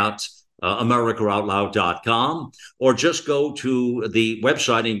liberty@americaoutloud.com, or just go to the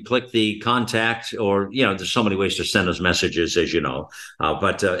website and click the contact, or, there's so many ways to send us messages, as you know.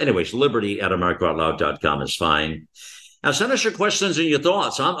 But anyways, liberty@americaoutloud.com is fine. Now, send us your questions and your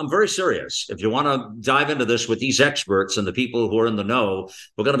thoughts. I'm very serious. If you want to dive into this with these experts and the people who are in the know,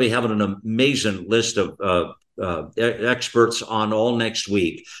 we're going to be having an amazing list of experts on all next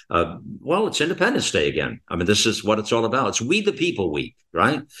week. Well, it's Independence Day again. I mean, this is what it's all about. It's We the People Week,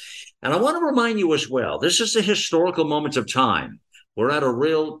 right? And I want to remind you as well, this is a historical moment of time. We're at a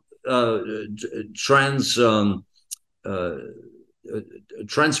real it's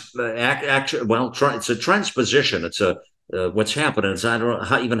a transposition. It's a what's happening is I don't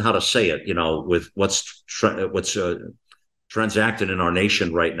know even how to say it, with what's transacted in our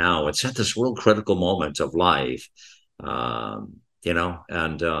nation right now. It's at this real critical moment of life, and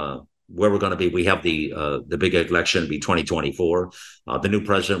where we're going to be. We have the big election be 2024. The new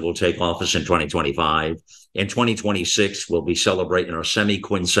president will take office in 2025. In 2026, we'll be celebrating our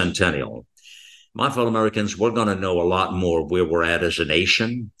semi-quincentennial. My fellow Americans, we're going to know a lot more where we're at as a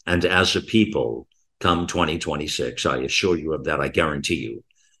nation and as a people come 2026. I assure you of that. I guarantee you.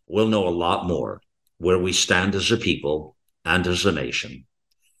 We'll know a lot more where we stand as a people and as a nation.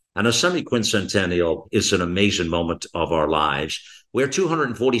 And a semi-quincentennial is an amazing moment of our lives. We're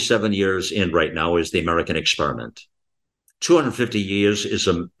 247 years in right now is the American experiment. 250 years is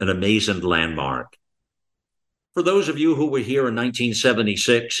an amazing landmark. For those of you who were here in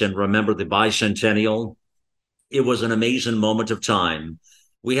 1976 and remember the bicentennial, it was an amazing moment of time.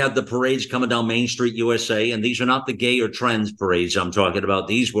 We had the parades coming down Main Street, USA, and these are not the gay or trans parades I'm talking about.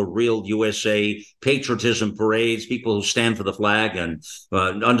 These were real USA patriotism parades, people who stand for the flag and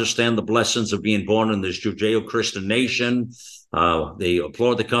understand the blessings of being born in this Judeo-Christian nation. They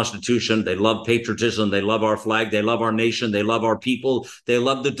applaud the Constitution. They love patriotism. They love our flag. They love our nation. They love our people. They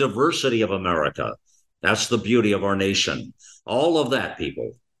love the diversity of America. That's the beauty of our nation. All of that,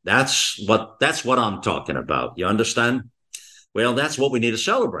 people. That's what I'm talking about. You understand? Well, that's what we need to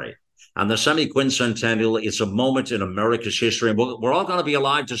celebrate. And the semi-quincentennial is a moment in America's history. And we're all going to be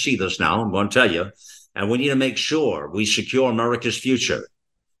alive to see this now, I'm going to tell you. And we need to make sure we secure America's future.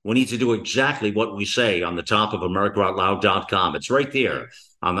 We need to do exactly what we say on the top of AmericaOutloud.com. It's right there.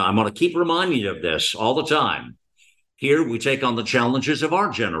 I'm going to keep reminding you of this all the time. Here, we take on the challenges of our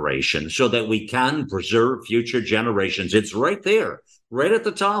generation so that we can preserve future generations. It's right there, right at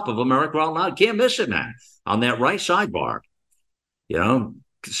the top of America Out Loud. Can't miss it, man, on that right sidebar.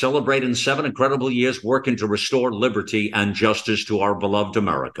 Celebrating 7 incredible years working to restore liberty and justice to our beloved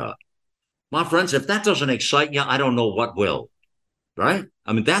America. My friends, if that doesn't excite you, I don't know what will, right?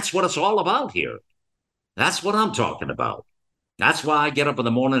 I mean, that's what it's all about here. That's what I'm talking about. That's why I get up in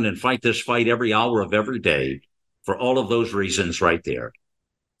the morning and fight this fight every hour of every day for all of those reasons right there.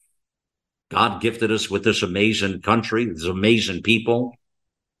 God gifted us with this amazing country, these amazing people.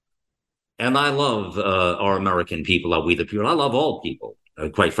 And I love our American people, we the people. I love all people,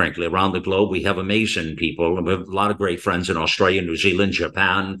 quite frankly. Around the globe, we have amazing people. We have a lot of great friends in Australia, New Zealand,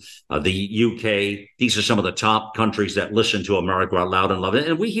 Japan, the UK. These are some of the top countries that listen to America Out Loud and love it.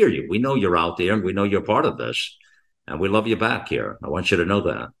 And we hear you. We know you're out there, and we know you're part of this. And we love you back here. I want you to know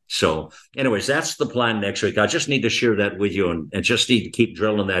that. So anyways, that's the plan next week. I just need to share that with you and just need to keep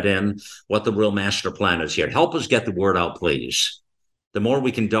drilling that in, what the real master plan is here. Help us get the word out, please. The more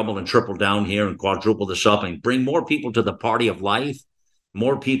we can double and triple down here and quadruple this up and bring more people to the party of life,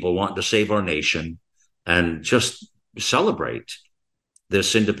 more people want to save our nation and just celebrate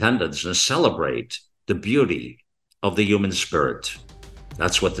this independence and celebrate the beauty of the human spirit.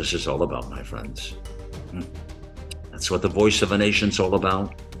 That's what this is all about, my friends. That's what the Voice of a Nation's all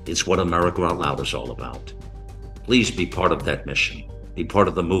about. It's what America Out Loud is all about. Please be part of that mission. Be part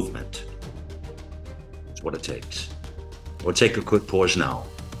of the movement. It's what it takes. We'll take a quick pause now.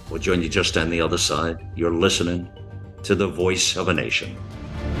 We'll join you just on the other side. You're listening to the Voice of a Nation.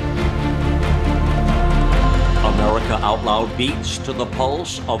 America Out Loud beats to the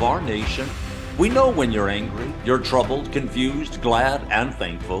pulse of our nation. We know when you're angry, you're troubled, confused, glad, and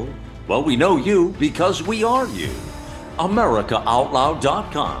thankful. Well, we know you because we are you.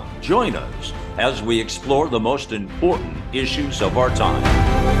 AmericaOutloud.com. Join us as we explore the most important issues of our time.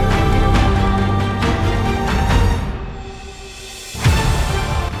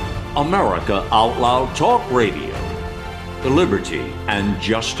 America Out Loud Talk Radio, the liberty and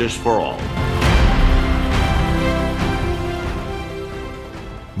justice for all.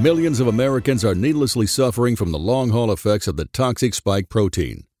 Millions of Americans are needlessly suffering from the long-haul effects of the toxic spike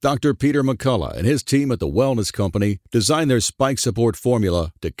protein. Dr. Peter McCullough and his team at the Wellness Company designed their spike support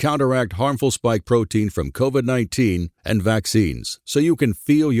formula to counteract harmful spike protein from COVID-19 and vaccines, so you can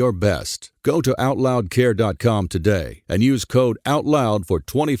feel your best. Go to OutLoudCare.com today and use code OUTLOUD for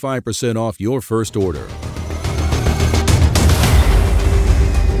 25% off your first order.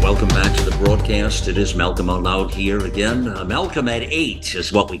 Welcome back to the broadcast. It is Malcolm Out Loud here again. Malcolm at 8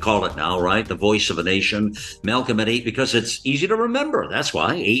 is what we call it now, right? The Voice of a Nation. Malcolm at 8 because it's easy to remember. That's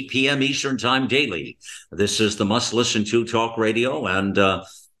why. 8 p.m. Eastern Time daily. This is the must-listen-to talk radio. And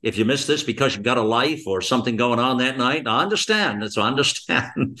if you missed this because you've got a life or something going on that night, I understand. I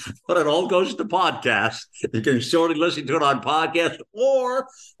understand. But it all goes to podcast. You can surely listen to it on podcast or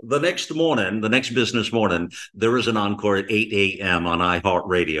the next morning, the next business morning, there is an encore at 8 a.m. on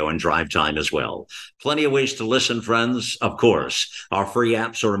iHeartRadio and Drive Time as well. Plenty of ways to listen, friends. Of course, our free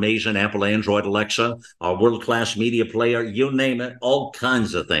apps are amazing. Apple, Android, Alexa, our world-class media player, you name it, all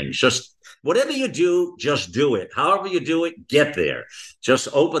kinds of things. Just whatever you do, just do it. However you do it, get there. Just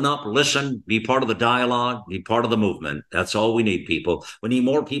open up, listen, be part of the dialogue, be part of the movement. That's all we need, people. We need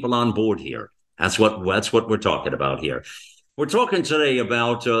more people on board here. That's what we're talking about here. We're talking today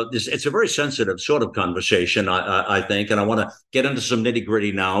about this. It's a very sensitive sort of conversation, I think, and I want to get into some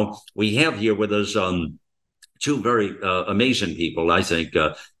nitty-gritty now. We have here with us two very amazing people, I think.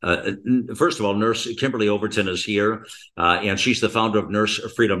 First of all, Nurse Kimberly Overton is here, and she's the founder of Nurse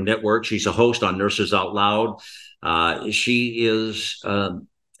Freedom Network. She's a host on Nurses Out Loud. She is an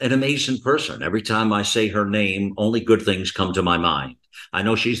amazing person. Every time I say her name, only good things come to my mind. I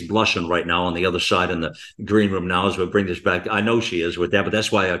know she's blushing right now on the other side in the green room now as we bring this back. I know she is with that, but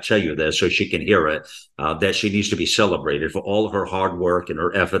that's why I tell you this so she can hear it, that she needs to be celebrated for all of her hard work and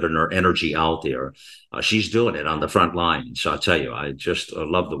her effort and her energy out there. She's doing it on the front line. So I tell you, I just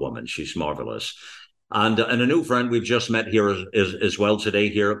love the woman. She's marvelous. And a new friend we've just met here as well today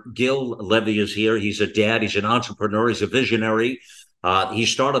here. Gil Levy is here. He's a dad. He's an entrepreneur. He's a visionary. He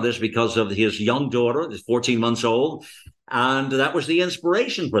started this because of his young daughter, who's 14 months old. And that was the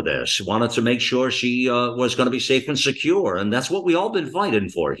inspiration for this. Wanted to make sure she was going to be safe and secure. And that's what we all been fighting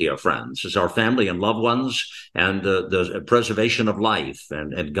for here, friends, is our family and loved ones and the preservation of life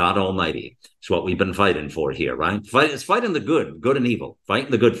and God Almighty. It's what we've been fighting for here, right? It's fighting the good and evil,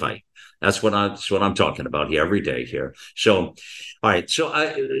 fighting the good fight. That's what I'm talking about here every day here. So, all right. So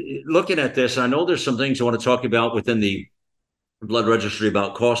looking at this, I know there's some things I want to talk about within the blood registry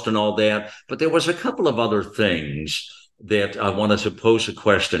about cost and all that, but there was a couple of other things that I wanted to pose a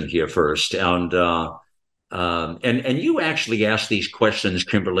question here first. And you actually asked these questions,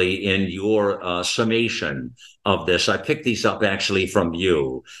 Kimberly, in your summation of this. I picked these up actually from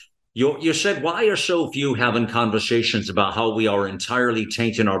you. You said, why are so few having conversations about how we are entirely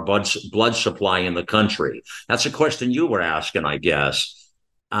tainting our blood supply in the country? That's a question you were asking, I guess.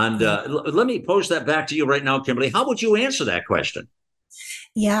 And let me pose that back to you right now, Kimberly. How would you answer that question?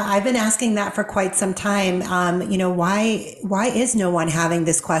 Yeah, I've been asking that for quite some time. Why is no one having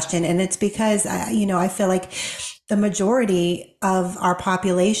this question? And it's because, I feel like the majority of our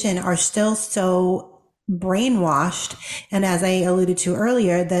population are still so brainwashed. And as I alluded to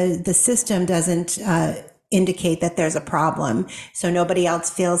earlier, the system doesn't, indicate that there's a problem. So nobody else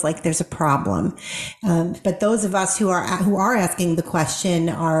feels like there's a problem. But those of us who are asking the question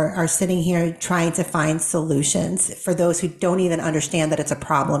are sitting here trying to find solutions for those who don't even understand that it's a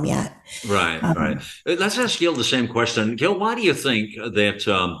problem yet. Right, right. Let's ask Gil the same question. Gil, why do you think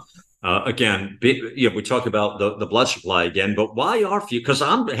that, again, we talk about the blood supply again, but why are few, because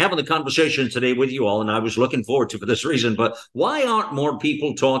I'm having the conversation today with you all, and I was looking forward to for this reason, but why aren't more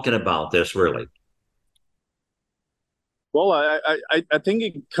people talking about this, really? Well, I think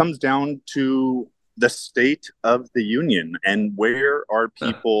it comes down to the state of the union and where are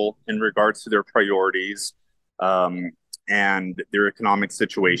people in regards to their priorities, and their economic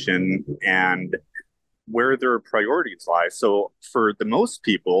situation and where their priorities lie. So for the most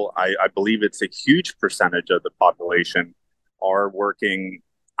people, I believe it's a huge percentage of the population are working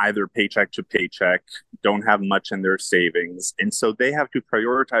either paycheck to paycheck, don't have much in their savings. And so they have to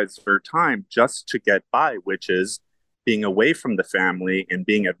prioritize their time just to get by, which is being away from the family and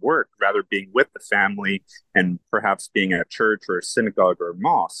being at work, rather being with the family and perhaps being at church or a synagogue or a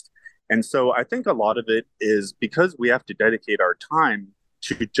mosque. And so I think a lot of it is because we have to dedicate our time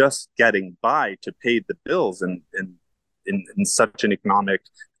to just getting by to pay the bills in such an economic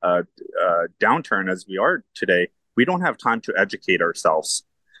downturn as we are today, we don't have time to educate ourselves.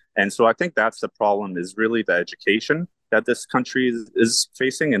 And so I think that's the problem, is really the education that this country is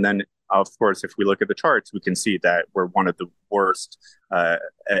facing. And then, of course, if we look at the charts, we can see that we're one of the worst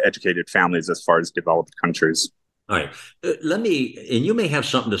educated families as far as developed countries. All right. And you may have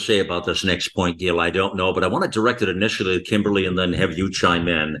something to say about this next point, Gil. I don't know, but I want to direct it initially to Kimberly and then have you chime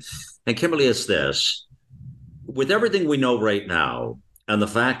in. And Kimberly, it's this. With everything we know right now and the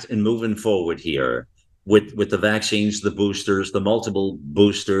fact in moving forward here, with the vaccines, the boosters, the multiple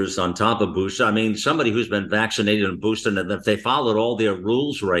boosters on top of boosters. I mean, somebody who's been vaccinated and boosted, and if they followed all their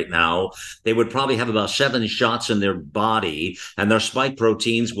rules right now, they would probably have about 7 shots in their body, and their spike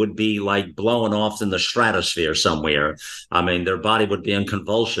proteins would be like blowing off in the stratosphere somewhere. I mean, their body would be in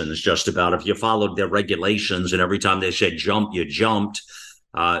convulsions just about if you followed their regulations, and every time they said jump, you jumped.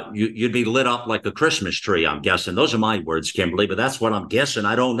 You'd be lit up like a Christmas tree, I'm guessing. Those are my words, Kimberly, but that's what I'm guessing.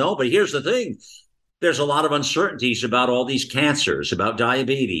 I don't know. But here's the thing. There's a lot of uncertainties about all these cancers, about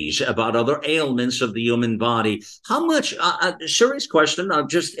diabetes, about other ailments of the human body. How much, serious question,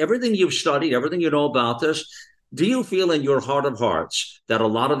 just everything you've studied, everything you know about this, do you feel in your heart of hearts that a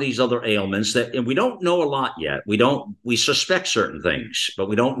lot of these other ailments and we don't know a lot yet, we suspect certain things, but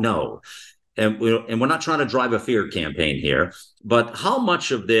we don't know. And we're not trying to drive a fear campaign here, but how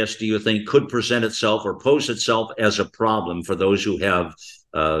much of this do you think could present itself or pose itself as a problem for those who have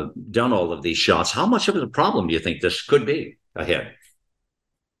done all of these shots? How much of a problem do you think this could be ahead?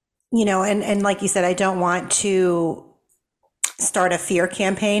 And like you said, I don't want to start a fear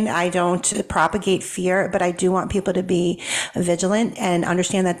campaign. I don't propagate fear, but I do want people to be vigilant and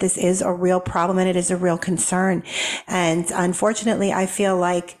understand that this is a real problem and it is a real concern. And unfortunately, I feel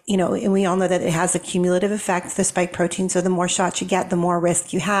like, and we all know that it has a cumulative effect, the spike protein. So the more shots you get, the more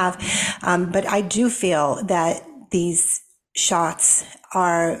risk you have. But I do feel that these shots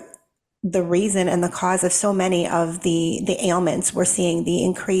are the reason and the cause of so many of the ailments. We're seeing the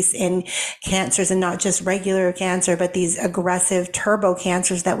increase in cancers, and not just regular cancer, but these aggressive turbo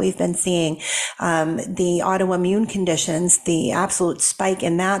cancers that we've been seeing, the autoimmune conditions, the absolute spike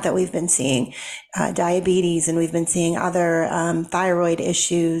in that we've been seeing, diabetes, and we've been seeing other thyroid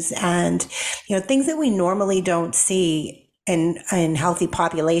issues, and things that we normally don't see in healthy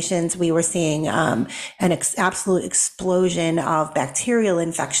populations. We were seeing an absolute explosion of bacterial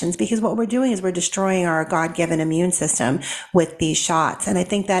infections, because what we're doing is we're destroying our God-given immune system with these shots. And I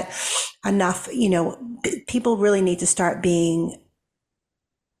think that people really need to start being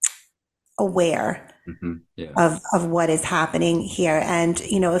aware of what is happening here. And,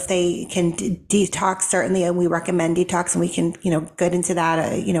 if they can detox, certainly, and we recommend detox, and we can, get into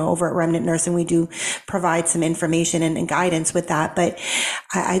that, over at Remnant Nursing, we do provide some information and guidance with that. But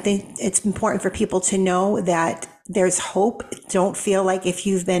I think it's important for people to know that there's hope. Don't feel like if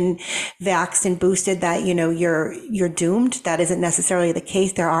you've been vaxxed and boosted that, you're doomed. That isn't necessarily the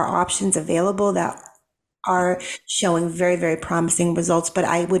case. There are options available that are showing very, very promising results. But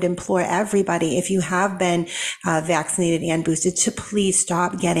I would implore everybody, if you have been vaccinated and boosted, to please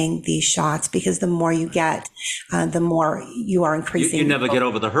stop getting these shots, because the more you get, the more you are increasing. You never get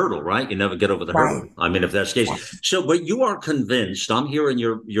over the hurdle, right? You never get over the hurdle. I mean, if that's the case. So, but you are convinced, I'm hearing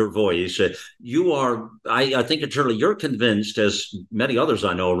your voice, you are, I think internally you're convinced, as many others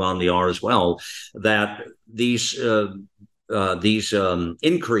I know around me are as well, that these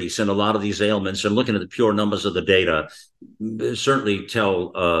increase in a lot of these ailments, and looking at the pure numbers of the data, certainly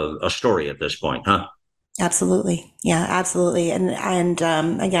tell a story at this point, huh? Absolutely. Yeah, absolutely. And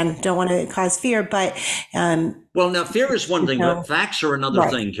again, don't want to cause fear, but well, now fear is one thing, but facts are another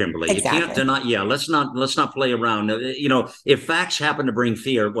thing, Kimberly. Exactly. You can't deny. Yeah, let's not play around. If facts happen to bring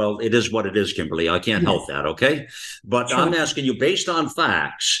fear, well, it is what it is, Kimberly. I can't help that. Okay, but true. I'm asking you, based on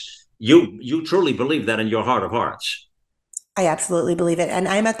facts, you truly believe that in your heart of hearts? I absolutely believe it. And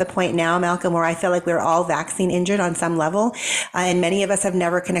I'm at the point now, Malcolm, where I feel like we're all vaccine injured on some level. And many of us have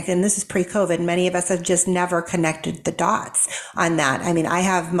never connected, and this is pre-COVID, many of us have just never connected the dots on that. I mean, I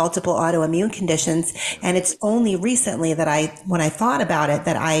have multiple autoimmune conditions, and it's only recently that when I thought about it,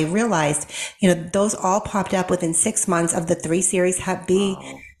 that I realized, those all popped up within 6 months of the 3 Series Hep B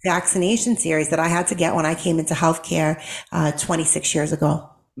vaccination series that I had to get when I came into healthcare 26 years ago.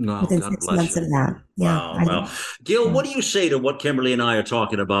 No, within God 6 bless months you. of that. Yeah. Wow. Well, Gil, what do you say to what Kimberly and I are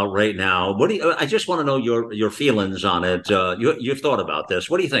talking about right now? I just want to know your feelings on it. You've thought about this.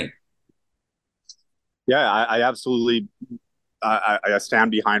 What do you think? Yeah, I absolutely I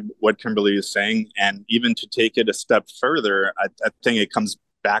stand behind what Kimberly is saying. And even to take it a step further, I think it comes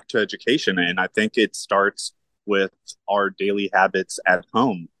back to education. And I think it starts with our daily habits at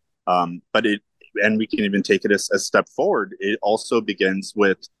home. And we can even take it a step forward. It also begins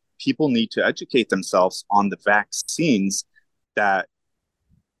with people need to educate themselves on the vaccines that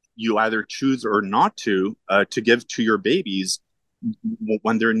you either choose or not to give to your babies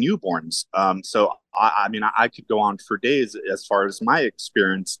when they're newborns. So I mean, I could go on for days as far as my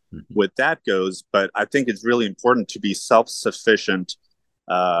experience with that goes, but I think it's really important to be self-sufficient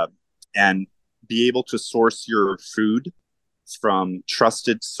and be able to source your food from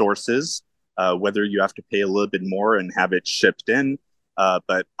trusted sources, whether you have to pay a little bit more and have it shipped in.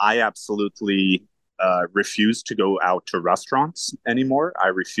 But I absolutely refuse to go out to restaurants anymore. I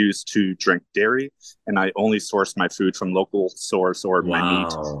refuse to drink dairy, and I only source my food from local source or my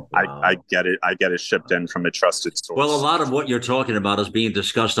meat. Wow. I get it shipped in from a trusted source. Well, a lot of what you're talking about is being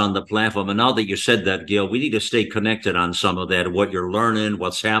discussed on the platform. And now that you said that, Gil, we need to stay connected on some of that, what you're learning,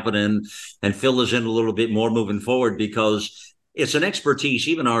 what's happening, and fill us in a little bit more moving forward, because it's an expertise.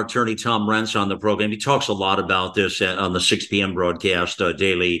 Even our attorney, Tom Rentz, on the program, he talks a lot about this on the 6 p.m. broadcast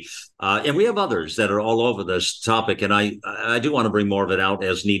daily. And we have others that are all over this topic. And I do want to bring more of it out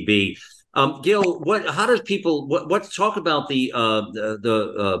as need be. Gil, how does people, talk about the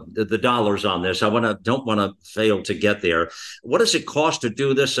dollars on this? Don't want to fail to get there. What does it cost to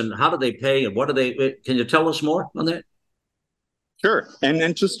do this, and how do they pay, and can you tell us more on that? Sure.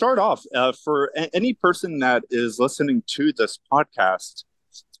 And to start off, for any person that is listening to this podcast,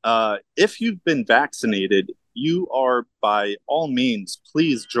 if you've been vaccinated, you are by all means,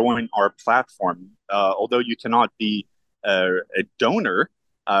 please join our platform. Although you cannot be a donor,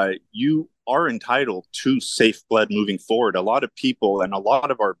 you are entitled to safe blood moving forward. A lot of people and a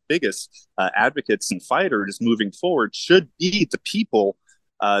lot of our biggest advocates and fighters moving forward should be the people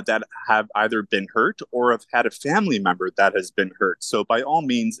that have either been hurt or have had a family member that has been hurt. So by all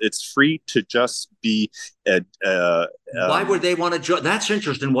means, it's free to just be. Why would they want to join? That's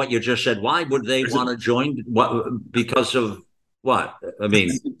interesting what you just said. Why would they want to join? What, because of what? I mean,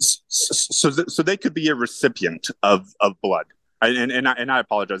 so they could be a recipient of blood. And I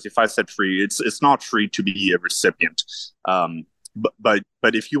apologize if I said free. It's not free to be a recipient.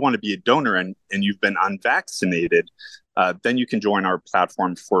 But if you want to be a donor and you've been unvaccinated, then you can join our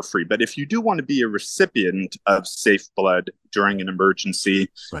platform for free. But if you do want to be a recipient of safe blood during an emergency,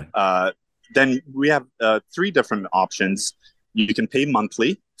 right, then we have 3 different options. You can pay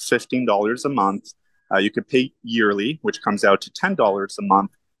monthly, $15 a month. You could pay yearly, which comes out to $10 a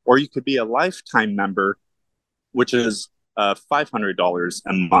month, or you could be a lifetime member, which is $500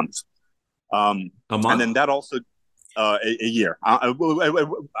 a month. A month? And then that also... a year.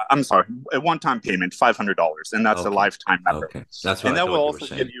 I'm sorry, a one-time payment, $500, and that's a lifetime member. Okay. That's what and that will also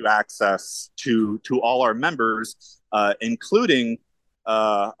give you access to all our members, including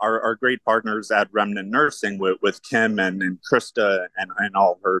our great partners at Remnant Nursing with Kim and Krista and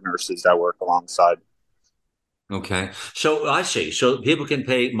all her nurses that work alongside. Okay, so I see. So people can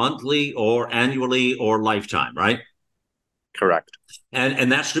pay monthly or annually or lifetime, right? Correct.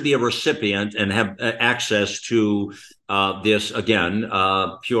 And that's to be a recipient and have access to this, again,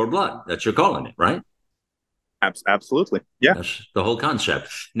 pure blood that you're calling it, right? Absolutely. Yeah. That's the whole concept.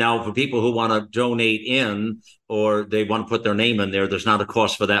 Now, for people who want to donate in or they want to put their name in there, there's not a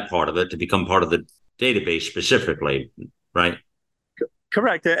cost for that part of it to become part of the database specifically, right?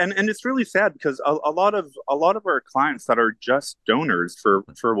 Correct. And it's really sad because a lot of our clients that are just donors for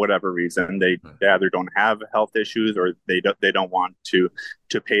whatever reason, they either don't have health issues or they don't want to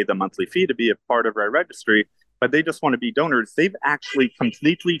pay the monthly fee to be a part of our registry, but they just want to be donors. They've actually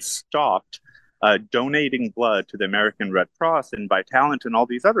completely stopped donating blood to the American Red Cross and Vitalant and all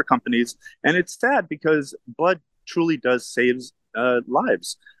these other companies. And it's sad because blood truly does save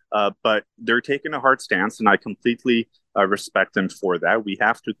lives. But they're taking a hard stance, and I completely respect them for that. We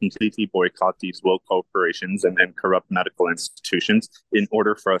have to completely boycott these woke corporations and corrupt medical institutions in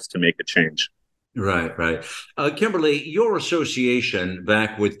order for us to make a change. Right. Kimberly, your association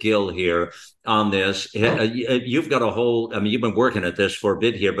back with Gil here on this, you've got a whole, you've been working at this for a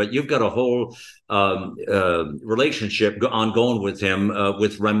bit here, but you've got a whole relationship ongoing with him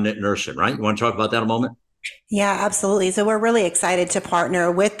with Remnant Nursing, right? You want to talk about that a moment? Yeah, absolutely. So we're really excited to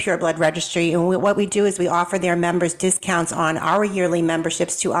partner with Pure Blood Registry. And what we do is we offer their members discounts on our yearly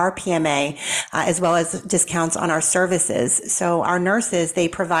memberships to our PMA, as well as discounts on our services. So our nurses, they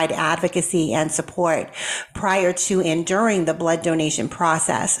provide advocacy and support prior to and during the blood donation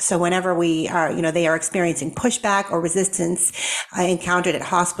process. So whenever they are experiencing pushback or resistance encountered at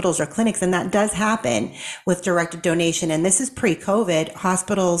hospitals or clinics, and that does happen with directed donation. And this is pre-COVID.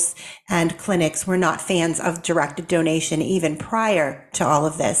 Hospitals and clinics were not fans of directed donation even prior to all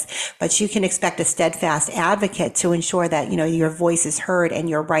of this, but you can expect a steadfast advocate to ensure that, your voice is heard and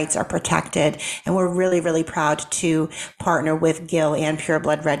your rights are protected. And we're really, really proud to partner with Gil and Pure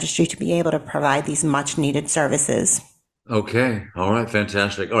Blood Registry to be able to provide these much needed services. Okay. All right.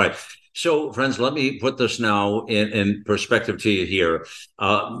 Fantastic. All right. So, friends, let me put this now in perspective to you here.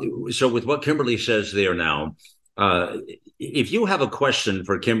 So with what Kimberly says there now, if you have a question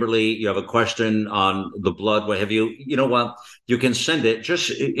for Kimberly, you have a question on the blood, what have you, you know what, you can send it.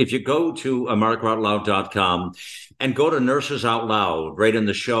 Just if you go to AmericaOutloud.com and go to Nurses Out Loud, right in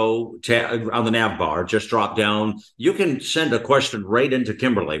the show on the nav bar, just drop down. You can send a question right into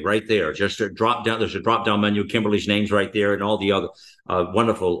Kimberly right there. Just a drop down. There's a drop down menu. Kimberly's name's right there, and all the other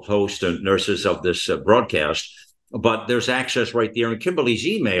wonderful hosts and nurses of this broadcast. But there's access right there. And Kimberly's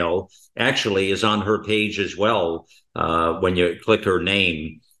email actually is on her page as well when you click her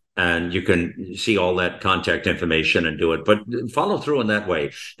name, and you can see all that contact information and do it. But follow through in that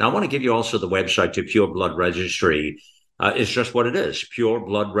way. Now, I want to give you also the website to Pure Blood Registry. It's just what it is.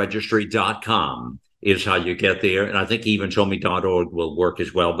 purebloodregistry.com is how you get there. And I think he even told me .org will work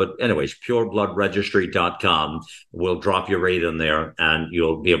as well. But anyways, purebloodregistry.com will drop you right in there, and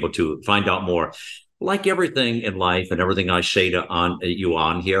you'll be able to find out more. Like everything in life and everything I say to you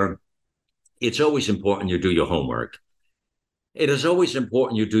on here, it's always important you do your homework. It is always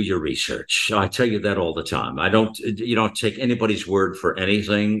important you do your research. I tell you that all the time. You don't take anybody's word for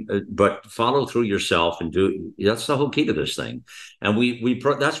anything, but follow through yourself and do. That's the whole key to this thing. And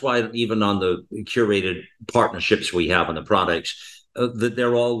that's why even on the curated partnerships we have on the products, that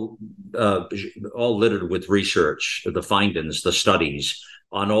they're all littered with research, the findings, the studies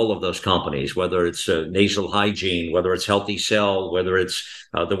on all of those companies, whether it's nasal hygiene, whether it's Healthy Cell, whether it's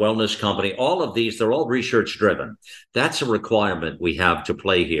the wellness company, all of these, they're all research driven. That's a requirement we have to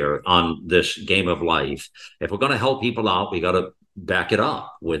play here on this game of life. If we're going to help people out, we got to back it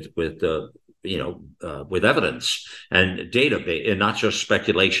up with evidence and data, and not just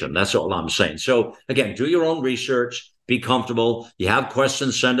speculation. That's all I'm saying. So again, do your own research. Be comfortable. You have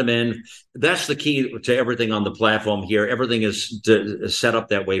questions, send them in. That's the key to everything on the platform here. Everything is set up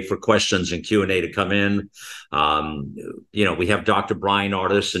that way for questions and Q&A to come in. We have Dr. Brian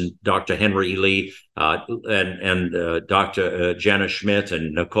Artis and Dr. Henry Lee and Dr. Jana Schmidt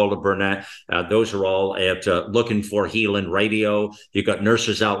and Nicola Burnett. Those are all at Looking for Healing Radio. You've got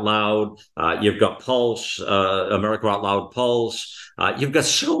Nurses Out Loud. You've got Pulse, America Out Loud Pulse. You've got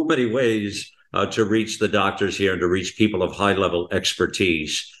so many ways to reach the doctors here and to reach people of high-level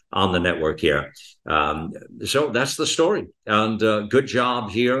expertise on the network here. So that's the story. And good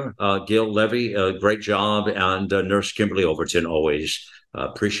job here, Gil Levy. Great job. And Nurse Kimberly Overton, always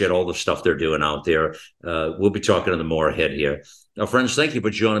appreciate all the stuff they're doing out there. We'll be talking to them more ahead here. Now, friends, thank you for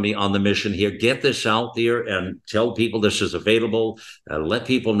joining me on the mission here. Get this out there and tell people this is available. Let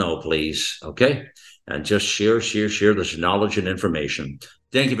people know, please. Okay? And just share this knowledge and information.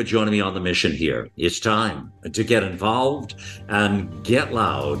 Thank you for joining me on the mission here. It's time to get involved and get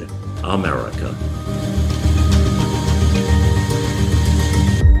loud, America.